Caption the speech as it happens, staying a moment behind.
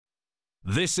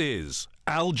This is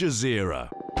Al Jazeera.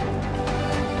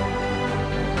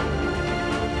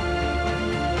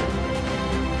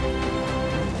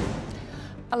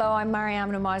 Hello, I'm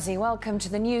Maryam Nemazee. Welcome to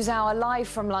the Newshour live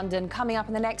from London. Coming up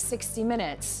in the next 60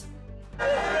 minutes.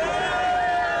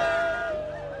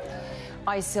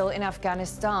 ISIL in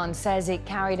Afghanistan says it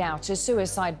carried out a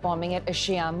suicide bombing at a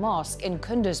Shia mosque in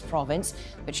Kunduz province,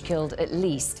 which killed at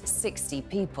least 60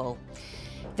 people.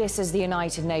 This as the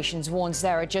United Nations warns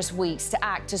there are just weeks to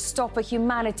act to stop a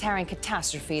humanitarian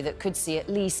catastrophe that could see at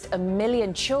least 1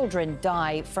 million children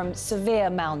die from severe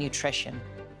malnutrition.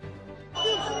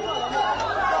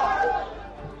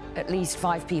 At least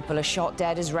 5 people are shot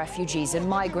dead as refugees and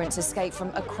migrants escape from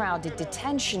a crowded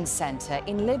detention centre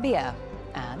in Libya.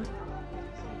 And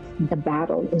the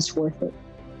battle is worth it.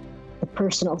 The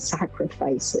personal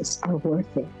sacrifices are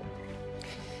worth it.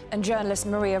 And journalists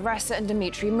Maria Ressa and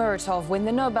Dmitry Muratov win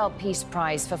the Nobel Peace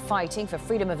Prize for fighting for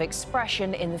freedom of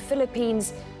expression in the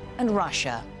Philippines and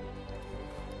Russia.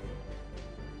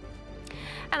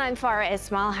 And I'm Farah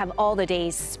Ismail. Have all the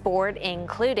day's sport,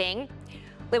 including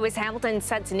Lewis Hamilton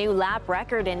sets a new lap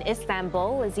record in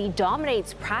Istanbul as he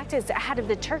dominates practice ahead of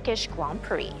the Turkish Grand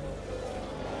Prix.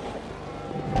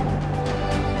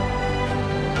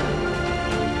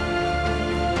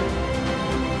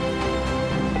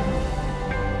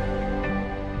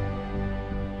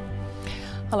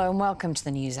 Hello and welcome to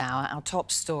the Newshour. Our top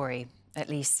story. At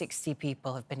least 60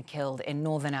 people have been killed in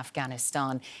northern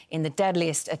Afghanistan in the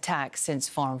deadliest attack since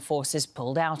foreign forces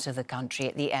pulled out of the country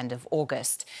at the end of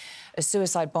August. A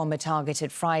suicide bomber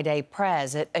targeted Friday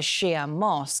prayers at a Shia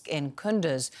mosque in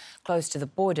Kunduz, close to the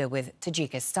border with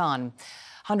Tajikistan.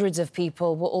 Hundreds of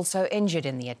people were also injured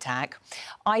in the attack.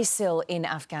 ISIL in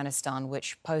Afghanistan,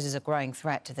 which poses a growing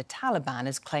threat to the Taliban,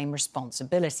 has claimed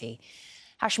responsibility.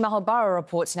 Hashim Al-Bara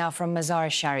reports now from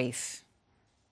Mazar-e Sharif.